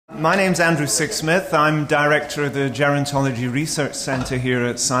My name's Andrew Sixsmith. I'm director of the Gerontology Research Centre here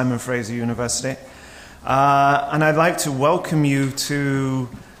at Simon Fraser University. And I'd like to welcome you to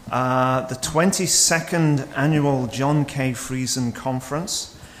the 22nd Annual John K. Friesen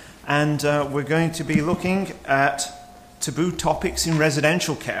Conference. And we're going to be looking at taboo topics in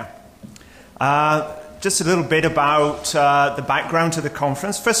residential care. Just a little bit about the background to the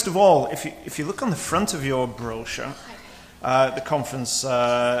conference. First of all, if you look on the front of your brochure, the conference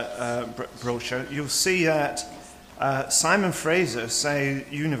brochure, you'll see that Simon Fraser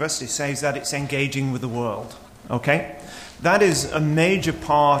University says that it's engaging with the world. Okay? That is a major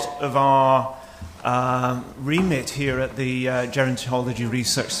part of our remit here at the Gerontology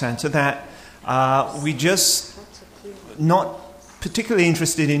Research Centre, that we just not particularly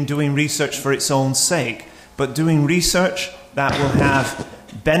interested in doing research for its own sake, but doing research that will have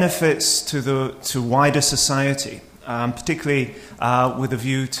benefits to wider society, particularly with a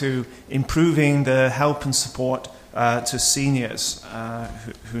view to improving the help and support to seniors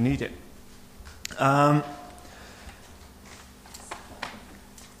who need it.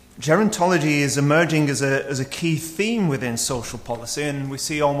 Gerontology is emerging as a key theme within social policy, and we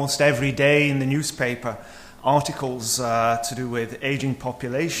see almost every day in the newspaper articles to do with aging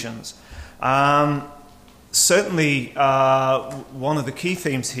populations. Certainly, one of the key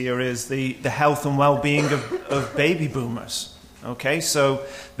themes here is the health and well-being of baby boomers. Okay, so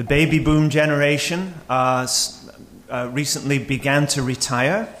the baby boom generation recently began to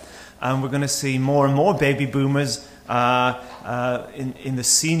retire, and we're going to see more and more baby boomers in the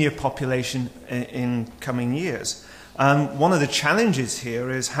senior population in coming years. One of the challenges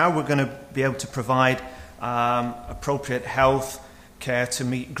here is how we're going to be able to provide appropriate health care to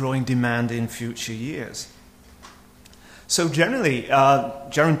meet growing demand in future years. So generally,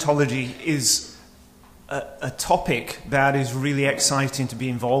 gerontology is a topic that is really exciting to be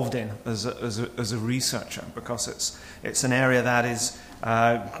involved in as a researcher, because it's an area that is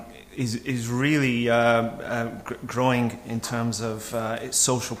really growing in terms of its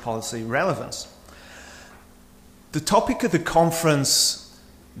social policy relevance. The topic of the conference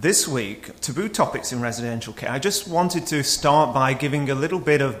this week, taboo topics in residential care. I just wanted to start by giving a little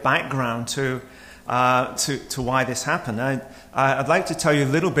bit of background to why this happened. I'd like to tell you a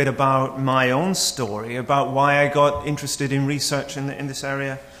little bit about my own story, about why I got interested in research in this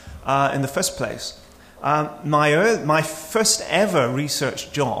area in the first place. My first ever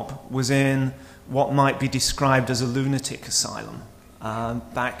research job was in what might be described as a lunatic asylum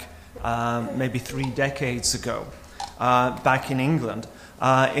back maybe 3 decades ago, back in England.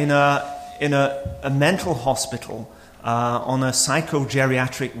 In a mental hospital on a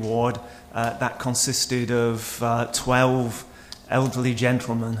psychogeriatric ward that consisted of 12 elderly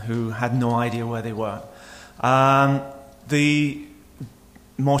gentlemen who had no idea where they were. The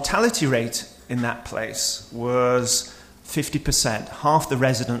mortality rate in that place was 50%. Half the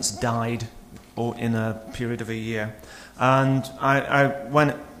residents died in a period of a year. And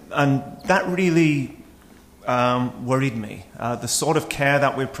that really worried me. The sort of care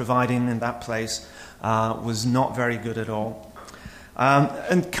that we're providing in that place was not very good at all.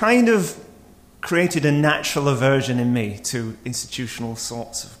 And kind of created a natural aversion in me to institutional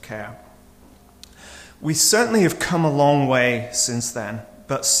sorts of care. We certainly have come a long way since then,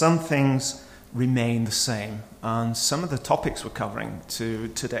 but some things remain the same. And some of the topics we're covering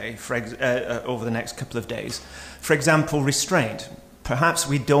today, over the next couple of days, for example, restraint. Perhaps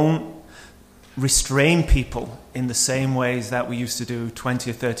we don't restrain people in the same ways that we used to do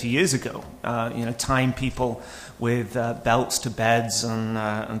 20 or 30 years ago. Tying people with belts to beds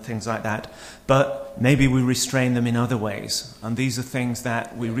and things like that. But maybe we restrain them in other ways. And these are things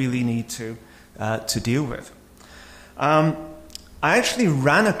that we really need to deal with. I actually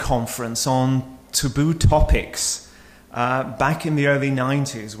ran a conference on taboo topics back in the early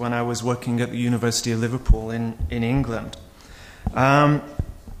 90s when I was working at the University of Liverpool in England.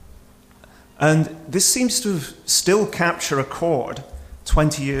 And this seems to still capture a chord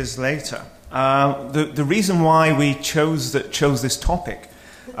 20 years later. The reason why we chose this topic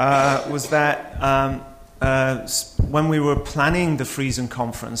was that when we were planning the Friesen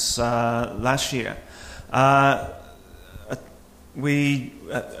conference last year,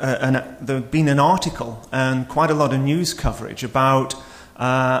 there'd been an article and quite a lot of news coverage about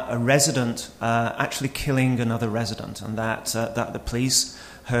a resident actually killing another resident, and that the police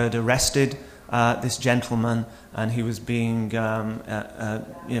had arrested this gentleman, and he was being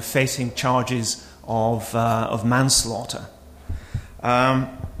facing charges of manslaughter.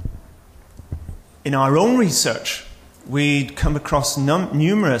 In our own research, we'd come across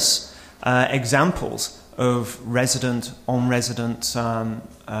numerous examples of on-resident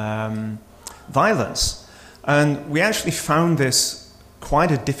violence. And we actually found this quite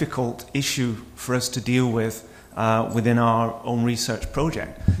a difficult issue for us to deal with within our own research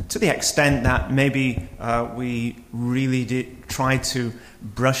project, to the extent that maybe we really did try to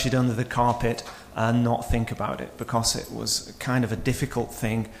brush it under the carpet and not think about it, because it was kind of a difficult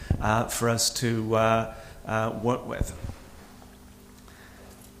thing for us to work with.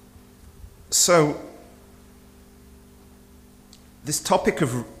 So this topic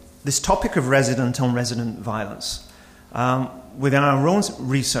of resident on resident violence, within our own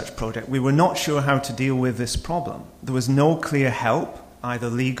research project, we were not sure how to deal with this problem. There was no clear help, either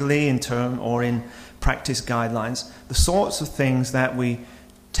legally in term or in practice guidelines, the sorts of things that we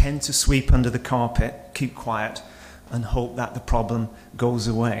tend to sweep under the carpet, keep quiet, and hope that the problem goes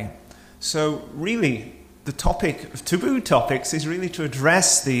away. So really, the topic of Taboo Topics is really to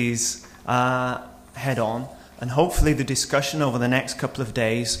address these head on, and hopefully the discussion over the next couple of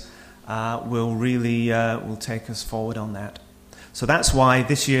days will really will take us forward on that. So that's why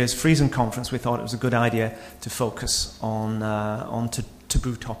this year's Friesen conference, we thought it was a good idea to focus on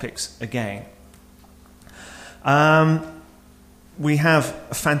taboo topics again. We have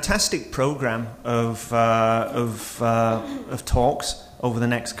a fantastic program of talks over the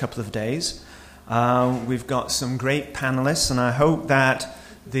next couple of days. We've got some great panelists, and I hope that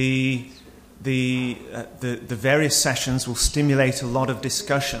the various sessions will stimulate a lot of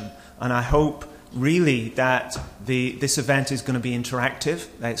discussion. And I hope really that this event is going to be interactive.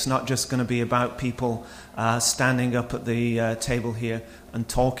 It's not just going to be about people standing up at the table here and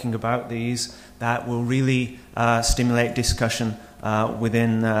talking about these. That will really stimulate discussion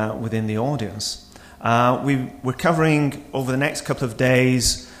within the audience. We're covering over the next couple of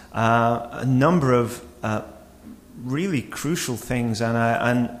days a number of really crucial things,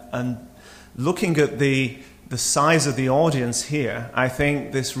 and looking at the size of the audience here, I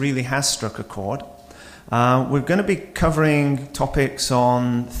think this really has struck a chord. We're going to be covering topics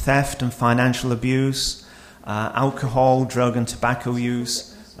on theft and financial abuse, alcohol, drug and tobacco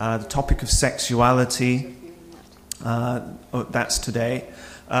use, the topic of sexuality. That's today.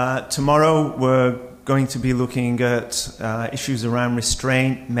 Tomorrow we're going to be looking at issues around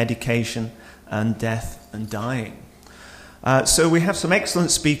restraint, medication, and death and dying. So we have some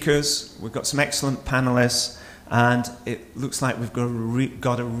excellent speakers, we've got some excellent panelists, and it looks like we've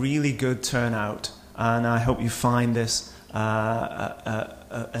got a really good turnout, and I hope you find this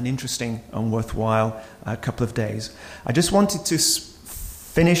an interesting and worthwhile couple of days. I just wanted to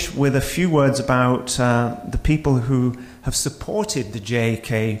finish with a few words about the people who have supported the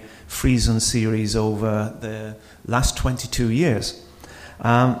J.K. Friesen series over the last 22 years.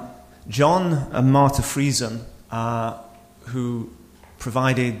 John and Marta Friesen, who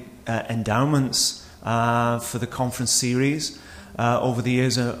provided endowments for the conference series over the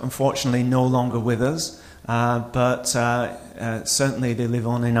years, are unfortunately no longer with us, but certainly they live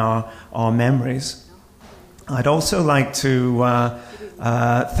on in our memories. I'd also like to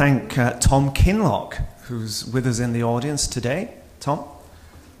thank Tom Kinlock, who's with us in the audience today. Tom?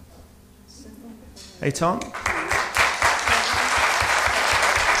 Hey, Tom.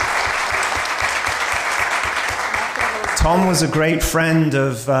 Tom was a great friend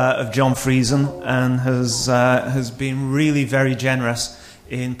of John Friesen, and has been really very generous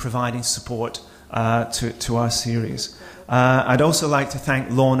in providing support to our series. I'd also like to thank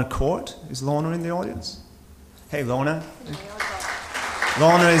Lorna Court. Is Lorna in the audience? Hey, Lorna.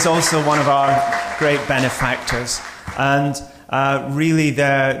 Lorna is also one of our great benefactors, and really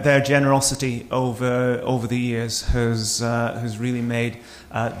their generosity over the years has really made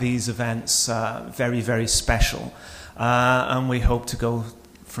these events very, very special. And we hope to go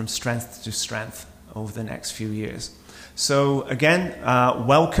from strength to strength over the next few years. So again,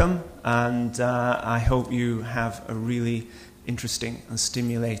 welcome, and I hope you have a really interesting and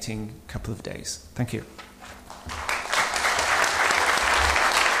stimulating couple of days. Thank you.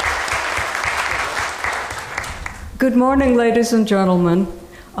 Good morning, ladies and gentlemen.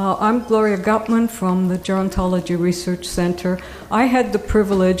 I'm Gloria Gutman from the Gerontology Research Center. I had the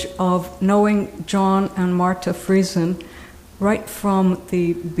privilege of knowing John and Marta Friesen right from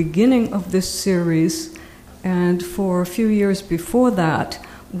the beginning of this series, and for a few years before that,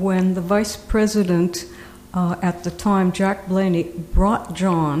 when the vice president at the time, Jack Blaney, brought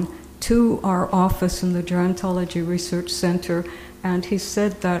John to our office in the Gerontology Research Center, and he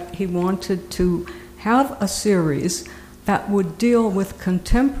said that he wanted to have a series that would deal with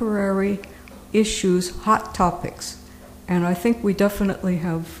contemporary issues, hot topics. And I think we definitely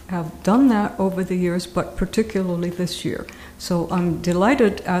have done that over the years, but particularly this year. So I'm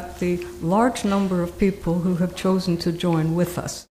delighted at the large number of people who have chosen to join with us.